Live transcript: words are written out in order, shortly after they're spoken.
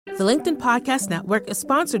The LinkedIn Podcast Network is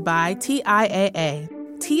sponsored by TIAA.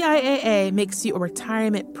 TIAA makes you a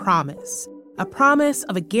retirement promise, a promise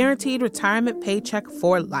of a guaranteed retirement paycheck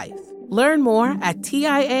for life. Learn more at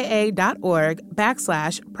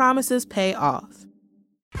TIAA.org/promises pay off.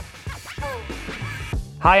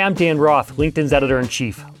 Hi, I'm Dan Roth, LinkedIn's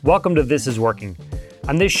editor-in-chief. Welcome to This Is Working.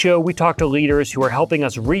 On this show, we talk to leaders who are helping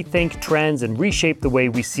us rethink trends and reshape the way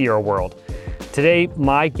we see our world. Today,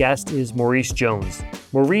 my guest is Maurice Jones.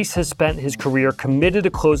 Maurice has spent his career committed to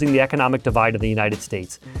closing the economic divide in the United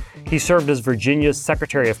States. He served as Virginia's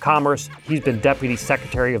Secretary of Commerce. He's been Deputy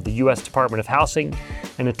Secretary of the U.S. Department of Housing.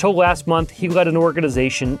 And until last month, he led an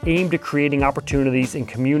organization aimed at creating opportunities in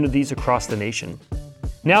communities across the nation.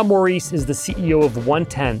 Now Maurice is the CEO of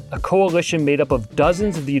 110, a coalition made up of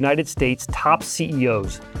dozens of the United States' top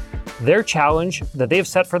CEOs. Their challenge that they have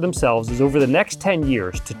set for themselves is over the next 10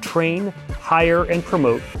 years to train, hire, and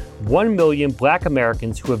promote 1 million Black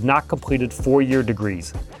Americans who have not completed 4-year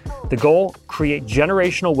degrees. The goal, create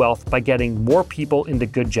generational wealth by getting more people into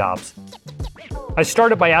good jobs. I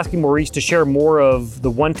started by asking Maurice to share more of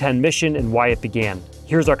the 110 mission and why it began.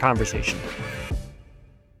 Here's our conversation.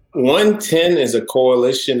 110 is a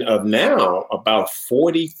coalition of now about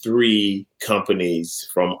 43 companies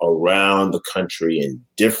from around the country in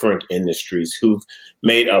different industries who've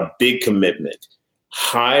made a big commitment.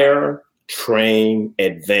 Hire, train,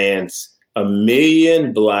 advance 1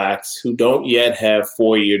 million Blacks who don't yet have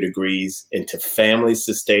 4-year degrees into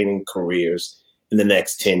family-sustaining careers in the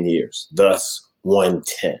next 10 years, thus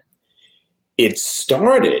 110. It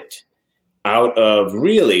started out of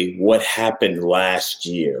really what happened last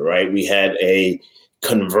year, right? We had a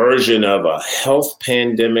conversion of a health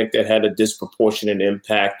pandemic that had a disproportionate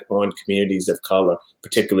impact on communities of color,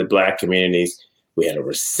 particularly Black communities. We had a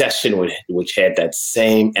recession which had that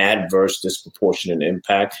same adverse disproportionate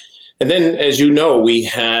impact. And then, as you know, we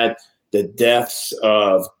had the deaths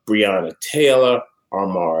of Breonna Taylor,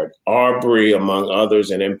 Ahmaud Arbery, among others,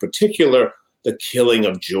 and in particular, the killing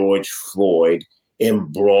of George Floyd in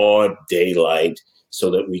broad daylight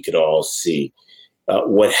so that we could all see.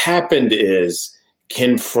 What happened is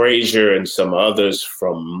Ken Frazier and some others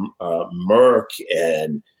from Merck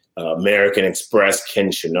and American Express,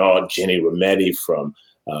 Ken Chenault, Jenny Rometty from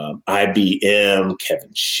IBM,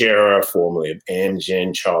 Kevin Scherer, formerly of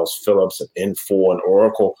Amgen, Charles Phillips of Infor and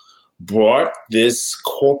Oracle, brought this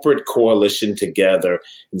corporate coalition together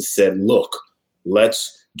and said, look,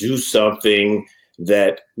 let's do something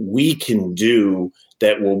that we can do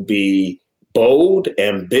that will be bold,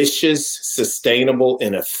 ambitious, sustainable,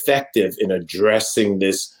 and effective in addressing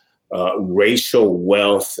this racial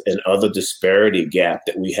wealth and other disparity gap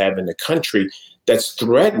that we have in the country that's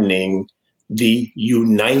threatening the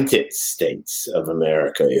United States of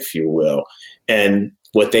America, if you will. And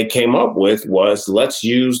what they came up with was, let's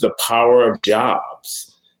use the power of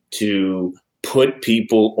jobs to put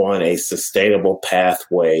people on a sustainable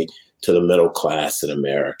pathway to the middle class in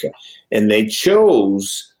America. And they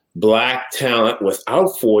chose Black talent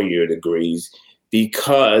without 4-year degrees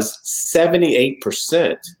because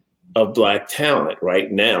 78% of Black talent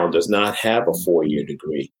right now does not have a 4-year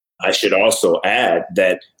degree. I should also add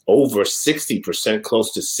that over 60%,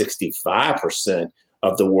 close to 65%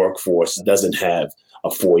 of the workforce doesn't have a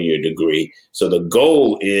 4-year degree. So the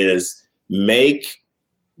goal is make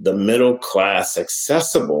the middle class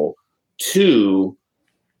accessible to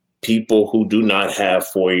people who do not have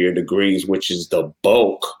 4-year degrees, which is the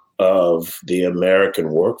bulk of the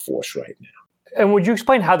American workforce right now. And would you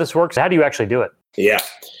explain how this works? How do you actually do it? Yeah.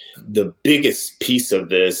 The biggest piece of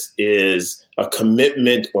this is a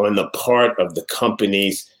commitment on the part of the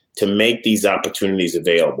companies to make these opportunities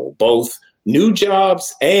available, both new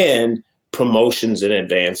jobs and promotions and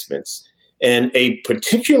advancements. And a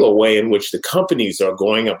particular way in which the companies are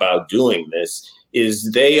going about doing this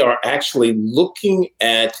is they are actually looking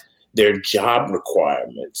at their job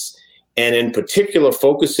requirements, and in particular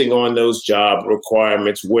focusing on those job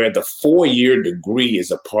requirements where the 4-year degree is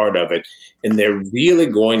a part of it. And they're really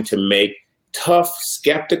going to make tough,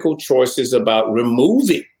 skeptical choices about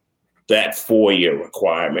removing that 4-year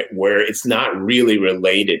requirement where it's not really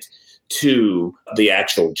related to the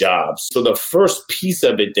actual jobs. So the first piece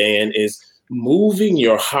of it, Dan, is moving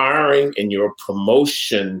your hiring and your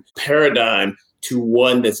promotion paradigm to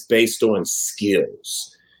one that's based on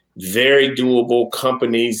skills. Very doable.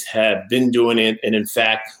 Companies have been doing it. And in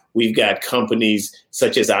fact, we've got companies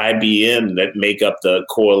such as IBM that make up the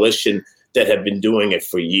coalition that have been doing it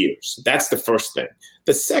for years. That's the first thing.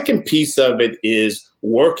 The second piece of it is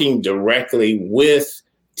working directly with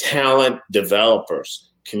talent developers,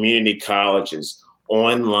 community colleges,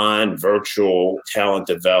 online virtual talent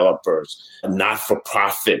developers,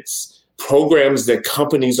 not-for-profits, programs that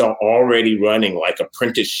companies are already running like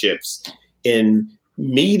apprenticeships, in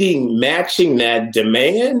matching that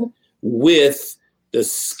demand with the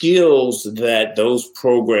skills that those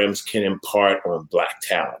programs can impart on Black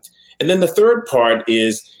talent. And then the third part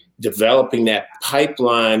is developing that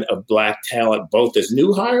pipeline of Black talent, both as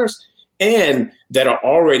new hires and that are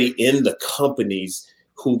already in the companies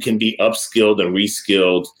who can be upskilled and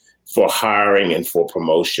reskilled for hiring and for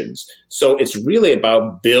promotions. So it's really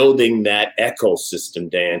about building that ecosystem,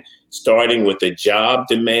 Dan, starting with the job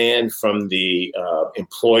demand from the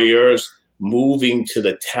employers, moving to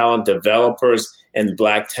the talent developers and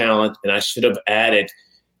Black talent. And I should have added,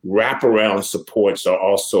 wraparound supports are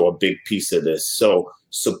also a big piece of this. So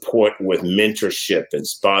support with mentorship and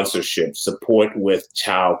sponsorship, support with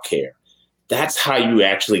childcare. That's how you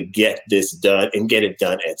actually get this done and get it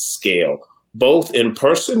done at scale, both in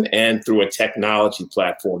person and through a technology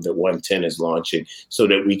platform that 110 is launching, so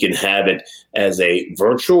that we can have it as a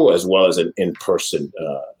virtual as well as an in-person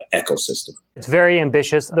ecosystem. It's very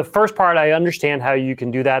ambitious. The first part, I understand how you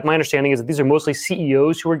can do that. My understanding is that these are mostly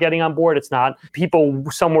CEOs who are getting on board. It's not people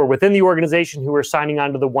somewhere within the organization who are signing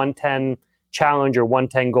on to the 110 challenge or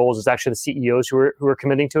 110 goals. It's actually the CEOs who are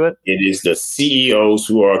committing to it. It is the CEOs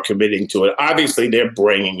who are committing to it. Obviously, they're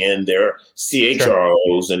bringing in their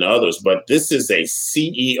CHROs and others, but this is a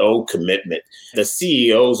CEO commitment. The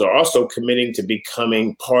CEOs are also committing to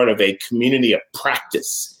becoming part of a community of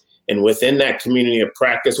practice. And within that community of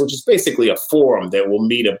practice, which is basically a forum that will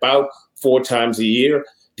meet about 4 times a year,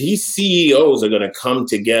 these CEOs are going to come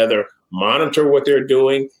together, monitor what they're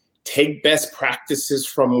doing, take best practices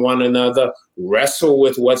from one another, wrestle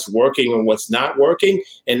with what's working and what's not working,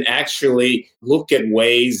 and actually look at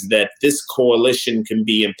ways that this coalition can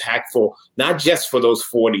be impactful, not just for those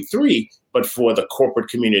 43, but for the corporate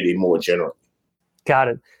community more generally. Got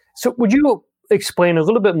it. So would you explain a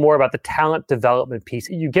little bit more about the talent development piece?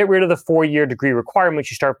 You get rid of the 4-year degree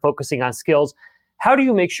requirements, you start focusing on skills. How do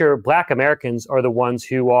you make sure Black Americans are the ones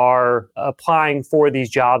who are applying for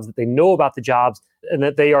these jobs, that they know about the jobs, and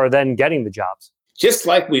that they are then getting the jobs? Just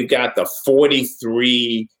like we've got the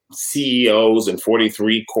 43 CEOs and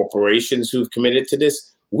 43 corporations who've committed to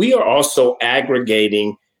this, we are also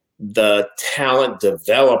aggregating the talent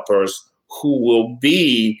developers who will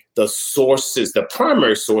be the sources, the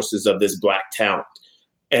primary sources of this Black talent.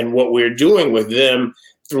 And what we're doing with them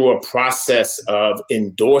through a process of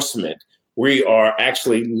endorsement, we are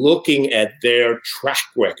actually looking at their track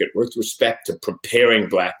record with respect to preparing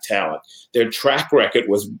Black talent. Their track record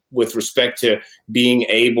was with respect to being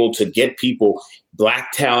able to get people,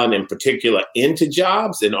 Black talent in particular, into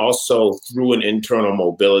jobs, and also through an internal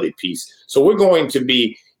mobility piece. So we're going to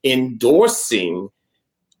be endorsing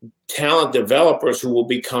talent developers who will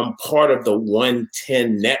become part of the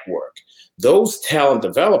 110 network. Those talent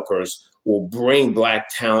developers will bring Black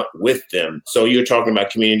talent with them. So you're talking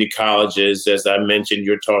about community colleges, as I mentioned,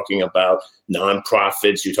 you're talking about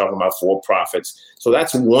nonprofits, you're talking about for-profits. So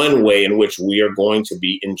that's one way in which we are going to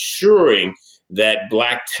be ensuring that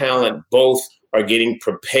Black talent both are getting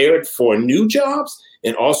prepared for new jobs,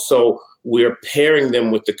 and also we're pairing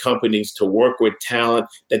them with the companies to work with talent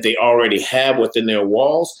that they already have within their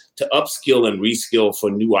walls to upskill and reskill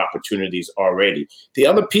for new opportunities already. The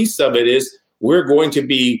other piece of it is we're going to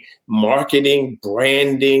be marketing,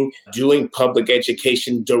 branding, doing public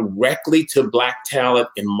education directly to Black talent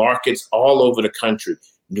in markets all over the country: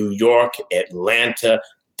 New York, Atlanta,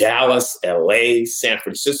 Dallas, LA, San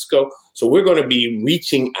Francisco. So we're going to be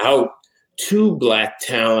reaching out to Black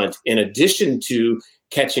talent in addition to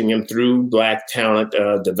catching them through Black talent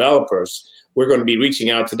developers. We're going to be reaching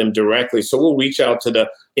out to them directly. So we'll reach out to the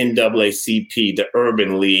NAACP, the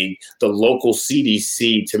Urban League, the local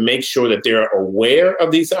CDC to make sure that they're aware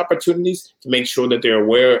of these opportunities, to make sure that they're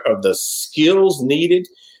aware of the skills needed,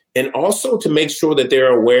 and also to make sure that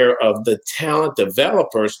they're aware of the talent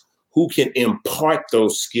developers who can impart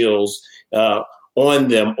those skills on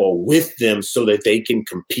them or with them so that they can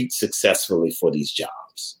compete successfully for these jobs.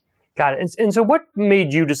 Got it. And so what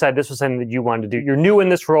made you decide this was something that you wanted to do? You're new in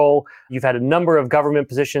this role. You've had a number of government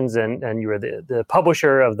positions, and you were the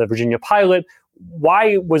publisher of the Virginia Pilot.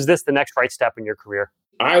 Why was this the next right step in your career?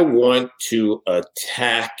 I want to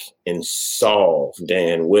attack and solve,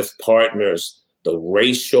 Dan, with partners, the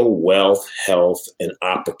racial wealth, health, and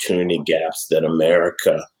opportunity gaps that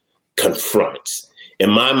America confronts. In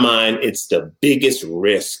my mind, it's the biggest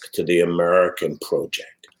risk to the American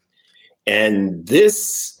project. And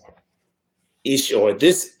this issue or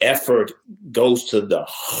this effort goes to the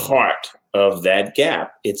heart of that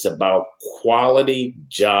gap. It's about quality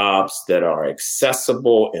jobs that are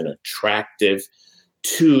accessible and attractive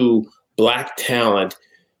to Black talent.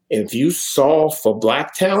 If you solve for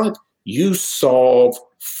Black talent, you solve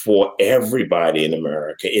for everybody in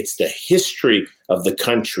America. It's the history of the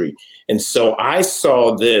country. And so I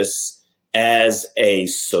saw this as a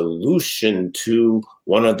solution to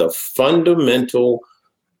one of the fundamental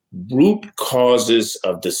root causes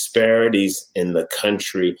of disparities in the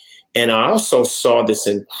country. And I also saw this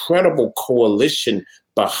incredible coalition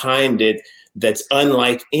behind it that's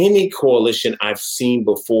unlike any coalition I've seen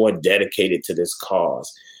before dedicated to this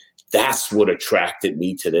cause. That's what attracted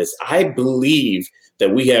me to this. I believe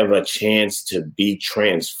that we have a chance to be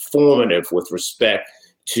transformative with respect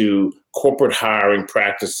to corporate hiring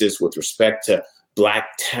practices, with respect to Black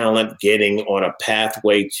talent getting on a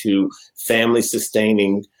pathway to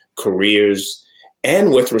family-sustaining careers,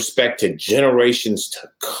 and with respect to generations to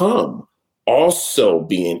come also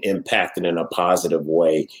being impacted in a positive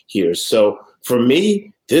way here. So for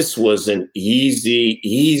me, this was an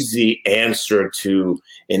easy answer to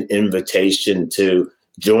an invitation to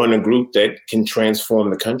join a group that can transform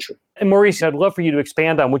the country. And Maurice, I'd love for you to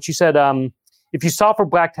expand on what you said. If you solve for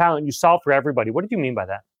Black talent, you solve for everybody. What did you mean by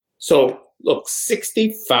that? So look,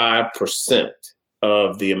 65%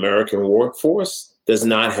 of the American workforce does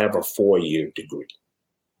not have a 4-year degree.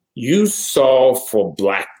 You solve for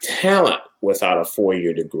Black talent without a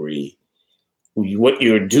 4-year degree. What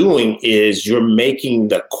you're doing is you're making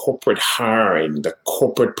the corporate hiring, the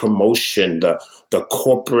corporate promotion, the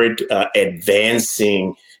corporate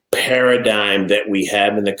advancing paradigm that we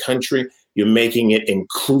have in the country, you're making it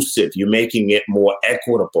inclusive. You're making it more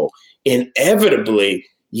equitable. Inevitably,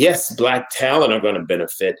 yes, Black talent are going to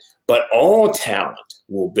benefit, but all talent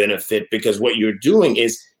will benefit, because what you're doing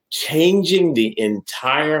is changing the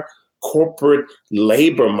entire corporate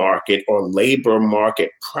labor market or labor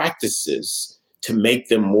market practices to make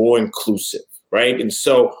them more inclusive, right? And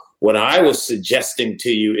so what I was suggesting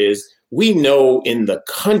to you is, we know in the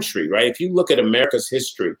country, right? If you look at America's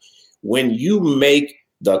history, when you make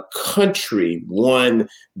the country one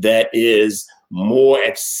that is more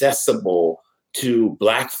accessible to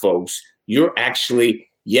Black folks, you're actually,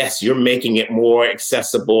 yes, you're making it more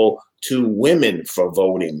accessible to women for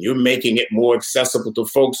voting. You're making it more accessible to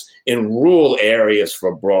folks in rural areas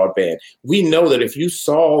for broadband. We know that if you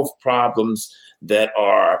solve problems that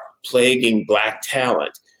are plaguing Black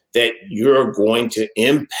talent, that you're going to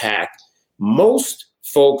impact most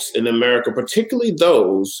folks in America, particularly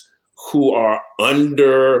those who are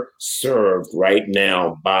underserved right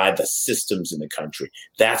now by the systems in the country.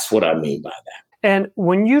 That's what I mean by that. And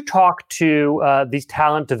when you talk to these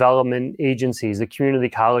talent development agencies, the community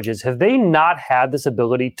colleges, have they not had this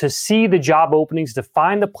ability to see the job openings, to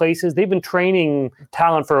find the places? They've been training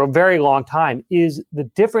talent for a very long time. Is the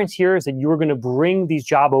difference here is that you're going to bring these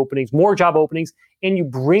job openings, more job openings, and you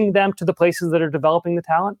bring them to the places that are developing the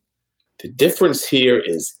talent? The difference here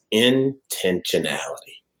is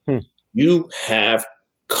intentionality. You have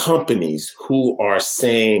companies who are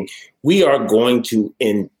saying, we are going to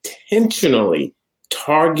intentionally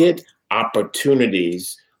target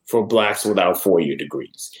opportunities for Blacks without 4-year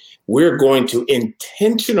degrees. We're going to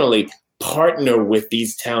intentionally partner with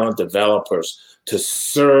these talent developers to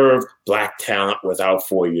serve Black talent without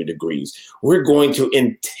 4-year degrees. We're going to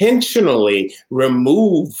intentionally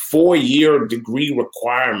remove 4-year degree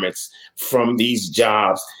requirements from these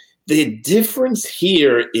jobs. The difference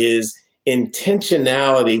here is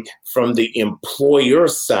intentionality from the employer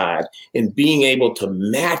side and being able to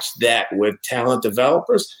match that with talent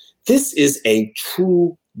developers. This is a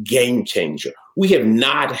true game changer. We have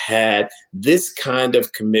not had this kind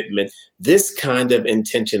of commitment, this kind of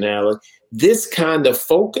intentionality, this kind of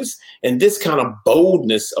focus, and this kind of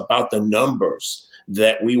boldness about the numbers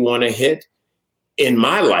that we want to hit in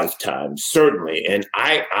my lifetime, certainly. And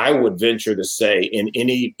I would venture to say in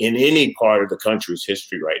any part of the country's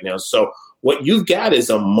history right now. So what you've got is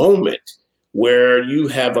a moment where you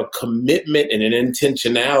have a commitment and an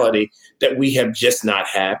intentionality that we have just not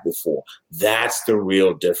had before. That's the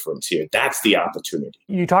real difference here. That's the opportunity.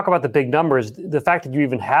 You talk about the big numbers. The fact that you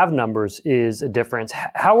even have numbers is a difference.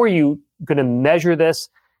 How are you going to measure this?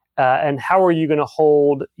 And how are you going to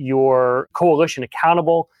hold your coalition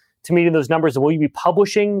accountable to meeting those numbers? And will you be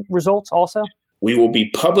publishing results also? We will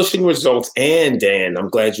be publishing results. And Dan, I'm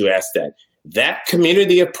glad you asked that. That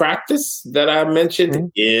community of practice that I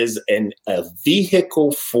mentioned is a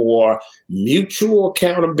vehicle for mutual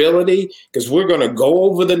accountability, because we're going to go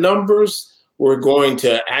over the numbers. We're going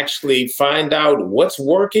to actually find out what's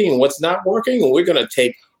working and what's not working. And we're going to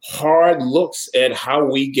take hard looks at how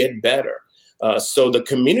we get better. So the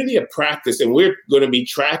community of practice, and we're going to be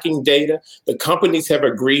tracking data. The companies have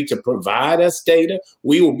agreed to provide us data.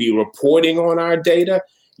 We will be reporting on our data.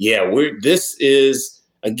 Yeah, this is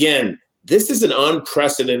an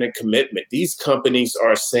unprecedented commitment. These companies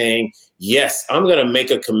are saying, yes, I'm going to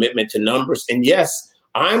make a commitment to numbers. And yes,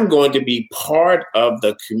 I'm going to be part of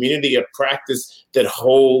the community of practice that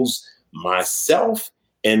holds myself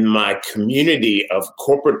and my community of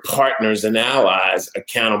corporate partners and allies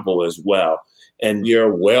accountable as well. And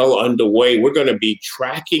you're well underway. We're going to be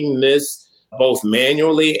tracking this both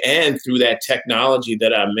manually and through that technology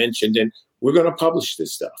that I mentioned. And we're going to publish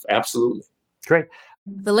this stuff. Absolutely. Great.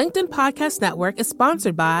 The LinkedIn Podcast Network is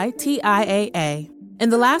sponsored by TIAA. In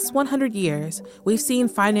the last 100 years, we've seen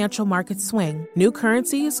financial markets swing, new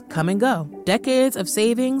currencies come and go, decades of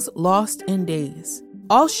savings lost in days,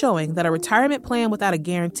 all showing that a retirement plan without a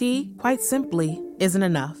guarantee, quite simply, isn't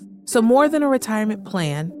enough. So more than a retirement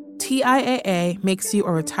plan, TIAA makes you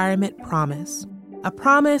a retirement promise. A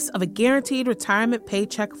promise of a guaranteed retirement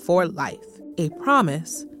paycheck for life. A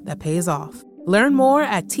promise that pays off. Learn more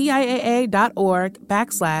at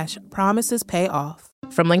TIAA.org/promisespayoff.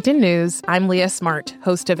 From LinkedIn News, I'm Leah Smart,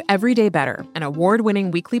 host of Everyday Better, an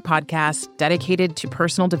award-winning weekly podcast dedicated to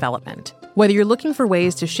personal development. Whether you're looking for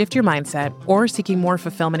ways to shift your mindset or seeking more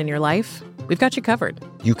fulfillment in your life, we've got you covered.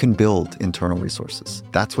 You can build internal resources.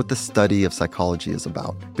 That's what the study of psychology is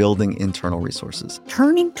about, building internal resources.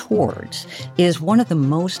 Turning towards is one of the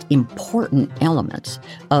most important elements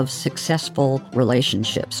of successful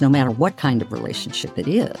relationships, no matter what kind of relationship it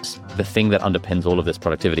is. The thing that underpins all of this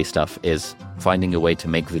productivity stuff is finding a way to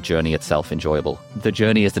make the journey itself enjoyable. The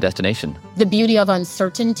journey is the destination. The beauty of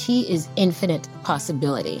uncertainty is infinite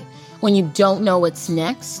possibility. When you don't know what's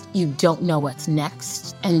next, you don't know what's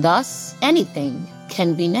next. And thus, anything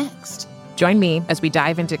can be next. Join me as we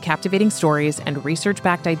dive into captivating stories and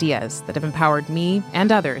research-backed ideas that have empowered me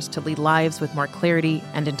and others to lead lives with more clarity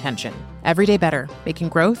and intention. Everyday Better, making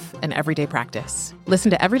growth an everyday practice. Listen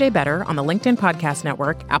to Everyday Better on the LinkedIn Podcast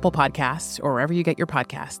Network, Apple Podcasts, or wherever you get your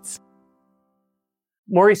podcasts.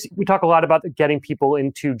 Maurice, we talk a lot about getting people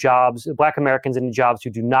into jobs, Black Americans into jobs who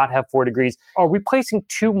do not have 4 degrees. Are we placing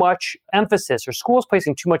too much emphasis, or schools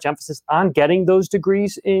placing too much emphasis on getting those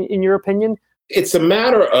degrees, in your opinion? It's a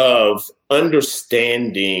matter of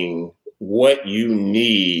understanding what you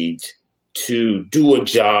need to do a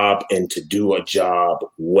job and to do a job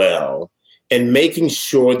well, and making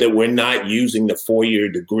sure that we're not using the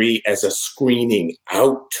 4-year degree as a screening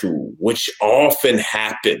out tool, which often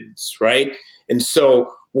happens, right? And so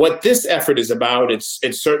what this effort is about, it's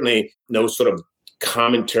certainly no sort of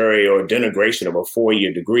commentary or denigration of a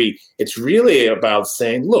 4-year degree. It's really about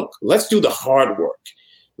saying, look, let's do the hard work.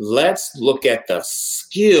 Let's look at the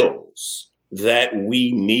skills that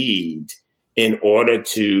we need in order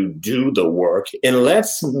to do the work. And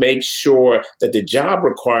let's make sure that the job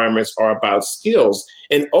requirements are about skills.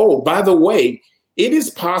 And oh, by the way, it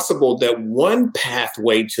is possible that one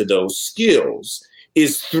pathway to those skills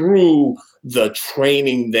is through the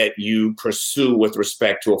training that you pursue with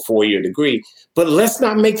respect to a 4-year degree. But let's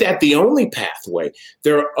not make that the only pathway.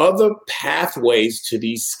 There are other pathways to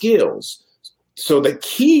these skills. So the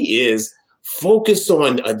key is focus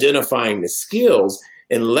on identifying the skills,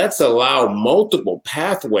 and let's allow multiple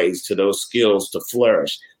pathways to those skills to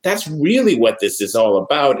flourish. That's really what this is all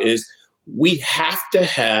about, is we have to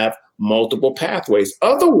have multiple pathways.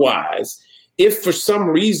 Otherwise, if for some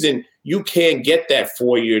reason you can't get that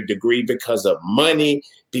 4-year degree because of money,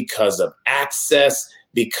 because of access,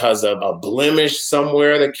 because of a blemish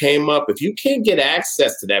somewhere that came up, if you can't get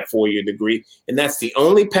access to that 4-year degree, and that's the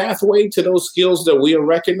only pathway to those skills that we are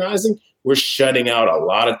recognizing, we're shutting out a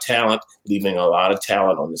lot of talent, leaving a lot of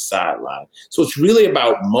talent on the sideline. So it's really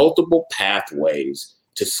about multiple pathways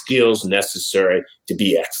to skills necessary to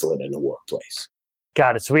be excellent in the workplace.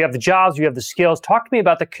 Got it. So we have the jobs, we have the skills. Talk to me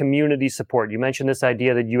about the community support. You mentioned this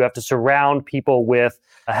idea that you have to surround people with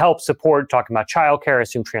help, support, talking about childcare. I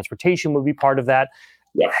assume transportation would be part of that.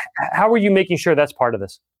 Yeah. How are you making sure that's part of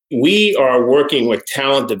this? We are working with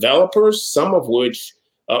talent developers, some of which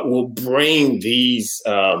will bring these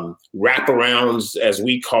wraparounds, as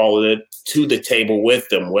we call it, to the table with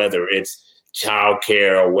them, whether it's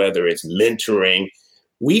childcare or whether it's mentoring.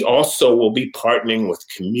 We also will be partnering with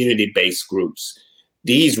community-based groups.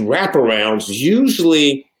 These wraparounds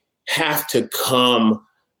usually have to come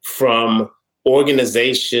from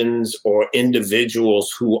organizations or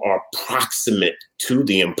individuals who are proximate to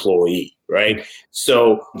the employee, right?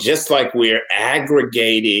 So just like we're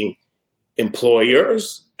aggregating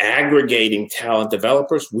employers, aggregating talent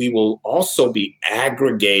developers, we will also be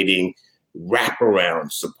aggregating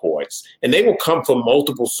wraparound supports. And they will come from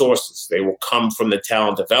multiple sources. They will come from the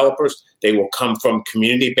talent developers. They will come from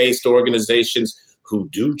community-based organizations who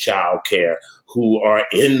do childcare, who are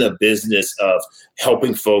in the business of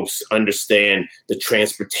helping folks understand the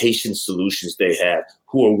transportation solutions they have,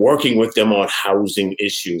 who are working with them on housing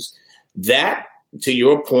issues. That, to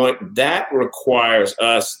your point, that requires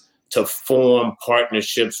us to form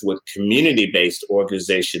partnerships with community-based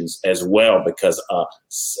organizations as well, because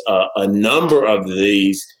a number of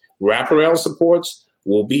these wraparound supports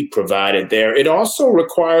will be provided there. It also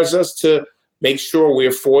requires us to make sure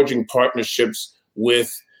we're forging partnerships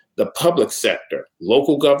with the public sector,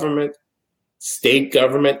 local government, state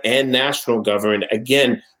government, and national government.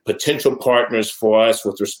 Again, potential partners for us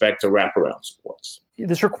with respect to wraparound supports.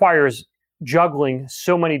 This requires juggling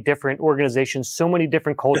so many different organizations, so many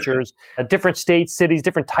different cultures, different states, cities,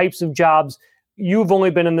 different types of jobs. You've only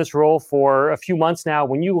been in this role for a few months now.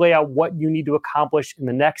 When you lay out what you need to accomplish in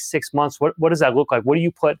the next 6 months, what does that look like? What do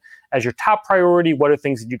you put as your top priority? What are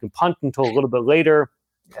things that you can punt until a little bit later?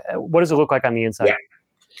 What does it look like on the inside? Yeah.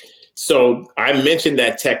 So I mentioned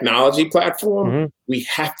that technology platform. Mm-hmm. We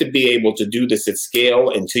have to be able to do this at scale.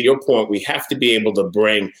 And to your point, we have to be able to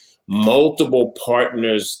bring multiple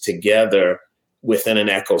partners together within an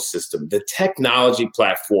ecosystem. The technology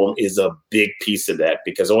platform is a big piece of that,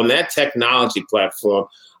 because on that technology platform,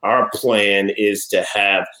 our plan is to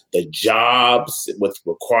have the jobs with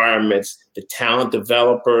requirements, the talent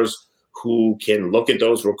developers who can look at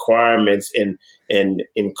those requirements and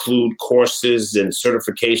include courses and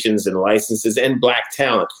certifications and licenses, and Black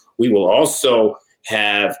talent. We will also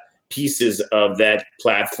have pieces of that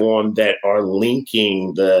platform that are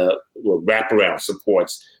linking the wraparound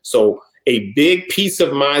supports. So a big piece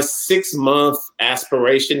of my 6-month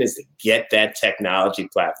aspiration is to get that technology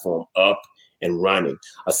platform up and running.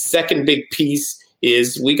 A second big piece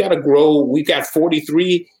is we got to grow. We've got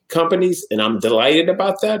 43 companies, and I'm delighted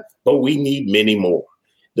about that, but we need many more.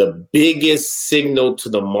 The biggest signal to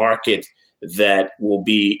the market that will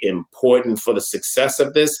be important for the success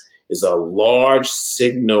of this is a large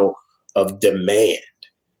signal of demand,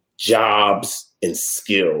 jobs, and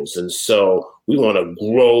skills. And so we want to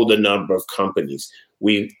grow the number of companies.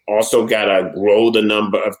 We also got to grow the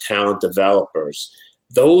number of talent developers.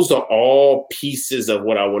 Those are all pieces of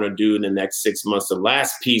what I want to do in the next 6 months. The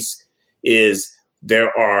last piece is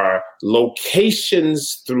there are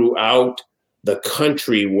locations throughout the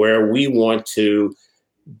country where we want to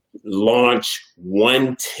launch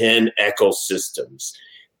 110 ecosystems.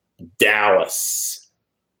 Dallas,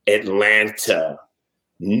 Atlanta,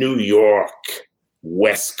 New York,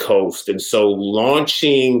 West Coast. And so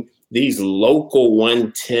launching these local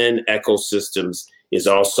 110 ecosystems is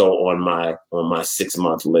also on my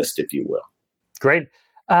 6-month list, if you will. Great.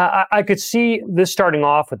 I could see this starting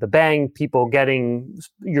off with a bang, people getting,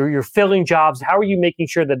 you're filling jobs. How are you making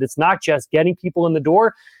sure that it's not just getting people in the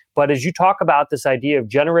door, but as you talk about this idea of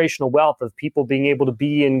generational wealth, of people being able to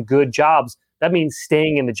be in good jobs, that means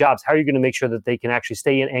staying in the jobs. How are you going to make sure that they can actually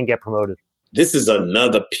stay in and get promoted? This is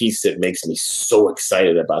another piece that makes me so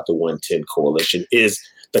excited about the 110 Coalition is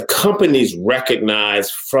the companies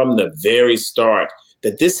recognize from the very start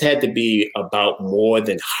that this had to be about more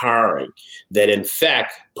than hiring, that in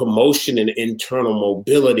fact, promotion and internal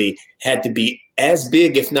mobility had to be as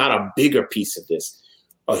big, if not a bigger piece of this.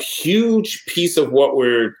 A huge piece of what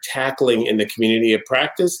we're tackling in the community of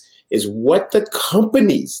practice is what the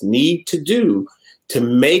companies need to do to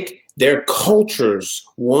make their cultures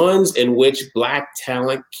ones in which Black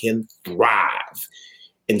talent can thrive.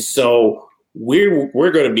 And so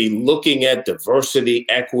we're going to be looking at diversity,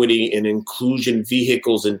 equity, and inclusion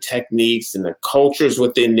vehicles and techniques and the cultures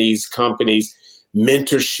within these companies,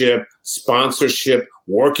 mentorship, sponsorship,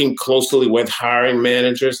 working closely with hiring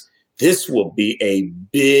managers. This will be a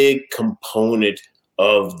big component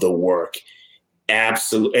of the work.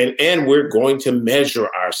 Absolutely. And we're going to measure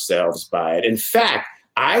ourselves by it. In fact,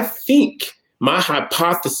 I think my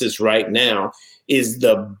hypothesis right now is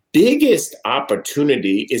the biggest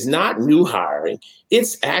opportunity is not new hiring.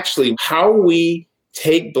 It's actually how we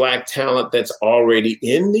take Black talent that's already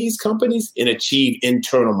in these companies and achieve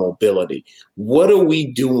internal mobility. What are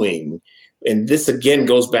we doing? And this again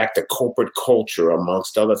goes back to corporate culture,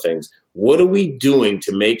 amongst other things. What are we doing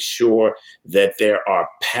to make sure that there are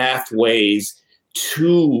pathways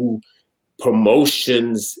to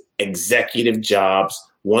promotions, executive jobs,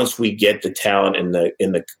 once we get the talent in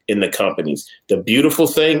the companies? The beautiful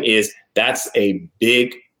thing is that's a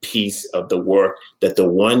big piece of the work that the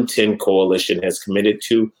 110 Coalition has committed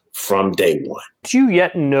to from day one. Do you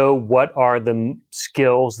yet know what are the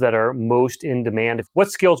skills that are most in demand?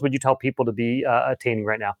 What skills would you tell people to be attaining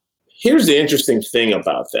right now? Here's the interesting thing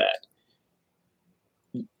about that.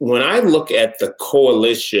 When I look at the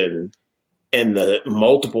coalition and the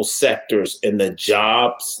multiple sectors and the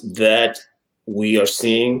jobs that we are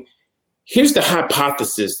seeing, here's the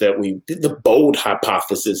hypothesis the bold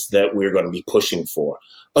hypothesis that we're going to be pushing for.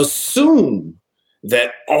 Assume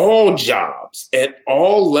that all jobs at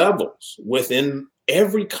all levels within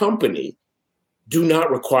every company do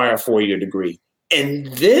not require a 4-year degree, and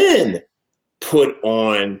then put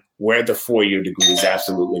on where the 4-year degree is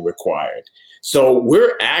absolutely required. So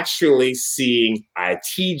we're actually seeing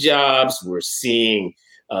IT jobs, we're seeing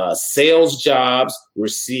sales jobs, we're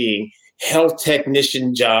seeing health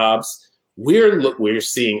technician jobs. We're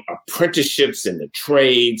seeing apprenticeships in the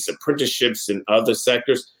trades, apprenticeships in other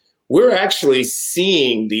sectors. We're actually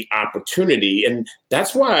seeing the opportunity, and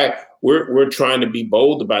that's why we're trying to be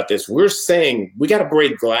bold about this. We're saying we got to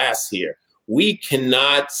break glass here. We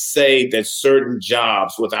cannot say that certain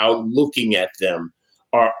jobs, without looking at them,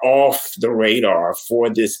 are off the radar for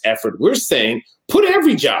this effort. We're saying put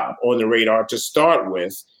every job on the radar to start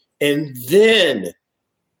with, and then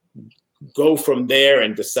go from there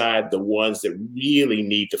and decide the ones that really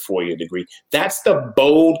need the 4-year degree. That's the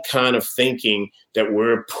bold kind of thinking that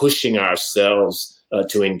we're pushing ourselves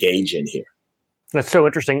to engage in here. That's so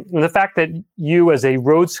interesting. And the fact that you as a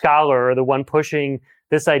Rhodes Scholar are the one pushing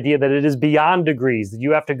this idea that it is beyond degrees, that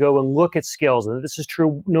you have to go and look at skills. And this is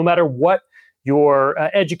true no matter what your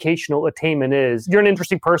educational attainment is. You're an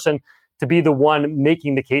interesting person to be the one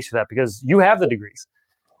making the case for that because you have the degrees.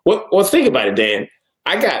 Well, think about it, Dan.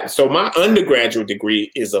 So my undergraduate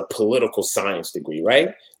degree is a political science degree,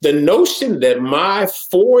 right? The notion that my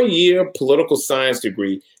 4-year political science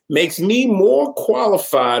degree makes me more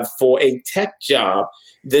qualified for a tech job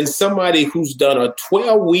than somebody who's done a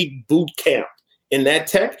 12-week boot camp in that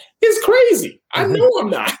tech is crazy. I know I'm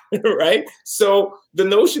not, right? So the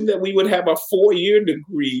notion that we would have a 4-year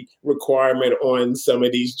degree requirement on some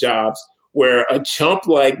of these jobs where a chump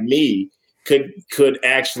like me could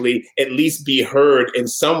actually at least be heard, and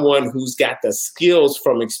someone who's got the skills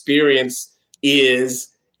from experience is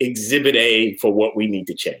exhibit A for what we need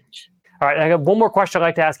to change. All right, I have one more question I'd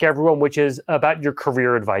like to ask everyone, which is about your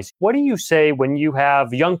career advice. What do you say when you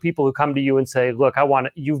have young people who come to you and say, look,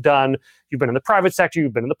 you've been in the private sector,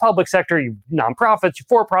 you've been in the public sector, you've nonprofits, you're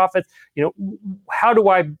for-profits, how do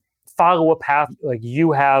I follow a path like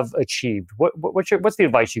you have achieved? What's the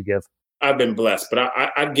advice you give? I've been blessed, but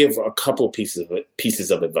I give a couple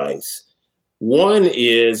pieces of advice. One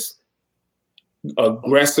is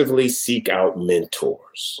aggressively seek out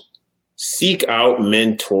mentors. Seek out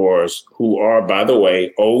mentors who are, by the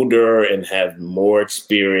way, older and have more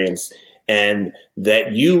experience, and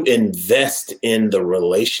that you invest in the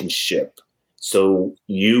relationship so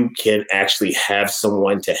you can actually have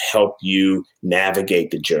someone to help you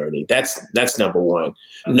navigate the journey. That's number one.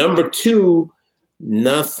 Number two,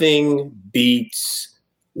 nothing beats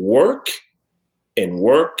work and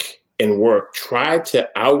work and work. Try to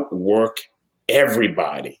outwork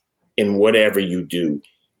everybody in whatever you do.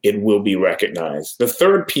 It will be recognized. The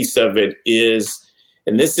third piece of it is,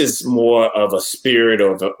 and this is more of a spirit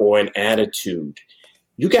or an attitude,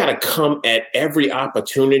 you got to come at every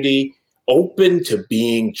opportunity open to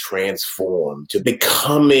being transformed, to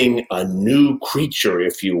becoming a new creature,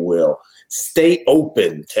 if you will. Stay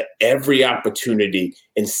open to every opportunity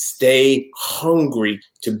and stay hungry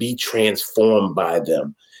to be transformed by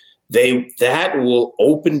them. That will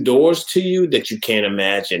open doors to you that you can't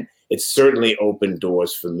imagine. It's certainly opened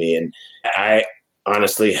doors for me. And I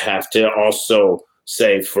honestly have to also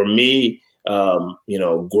say, for me,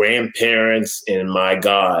 grandparents and my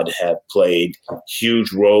God have played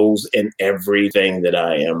huge roles in everything that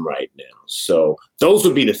I am right now. So those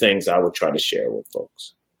would be the things I would try to share with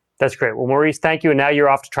folks. That's great. Well, Maurice, thank you. And now you're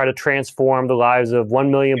off to try to transform the lives of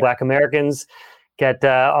 1 million Black Americans, get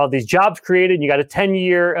all these jobs created, and you got a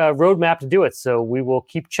 10-year roadmap to do it. So we will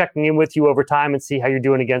keep checking in with you over time and see how you're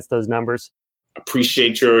doing against those numbers.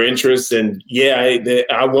 Appreciate your interest. And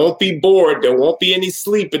I won't be bored. There won't be any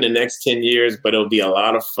sleep in the next 10 years, but it'll be a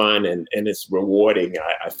lot of fun and it's rewarding.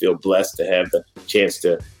 I feel blessed to have the chance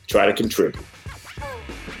to try to contribute.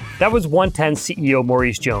 That was 110 CEO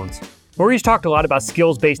Maurice Jones. Maurice talked a lot about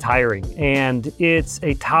skills-based hiring, and it's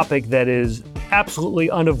a topic that is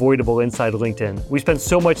absolutely unavoidable inside LinkedIn. We spend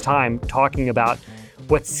so much time talking about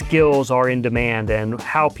what skills are in demand and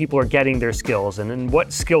how people are getting their skills and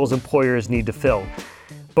what skills employers need to fill.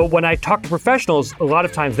 But when I talk to professionals, a lot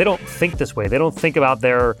of times they don't think this way. They don't think about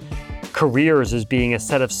their careers as being a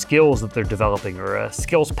set of skills that they're developing or a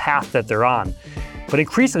skills path that they're on. But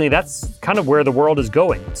increasingly, that's kind of where the world is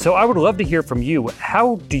going. So I would love to hear from you.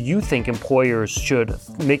 How do you think employers should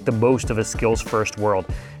make the most of a skills-first world?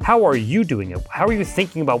 How are you doing it? How are you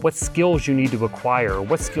thinking about what skills you need to acquire, or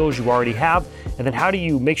what skills you already have? And then how do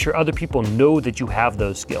you make sure other people know that you have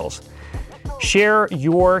those skills? Share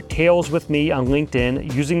your tales with me on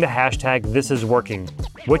LinkedIn using the hashtag #ThisIsWorking.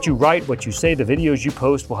 What you write, what you say, the videos you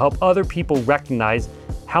post will help other people recognize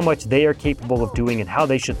how much they are capable of doing and how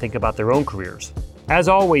they should think about their own careers. As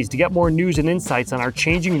always, to get more news and insights on our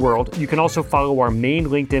changing world, you can also follow our main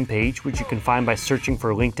LinkedIn page, which you can find by searching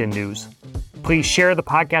for LinkedIn News. Please share the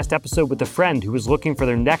podcast episode with a friend who is looking for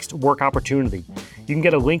their next work opportunity. You can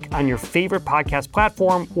get a link on your favorite podcast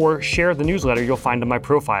platform or share the newsletter you'll find on my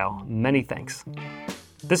profile. Many thanks.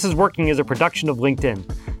 This is Working is a production of LinkedIn.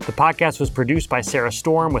 The podcast was produced by Sarah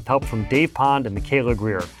Storm with help from Dave Pond and Michaela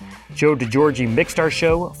Greer. Joe DeGiorgi mixed our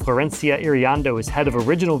show. Florencia Iriando is head of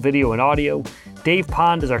original video and audio. Dave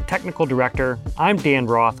Pond is our technical director. I'm Dan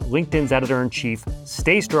Roth, LinkedIn's editor-in-chief.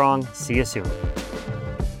 Stay strong. See you soon.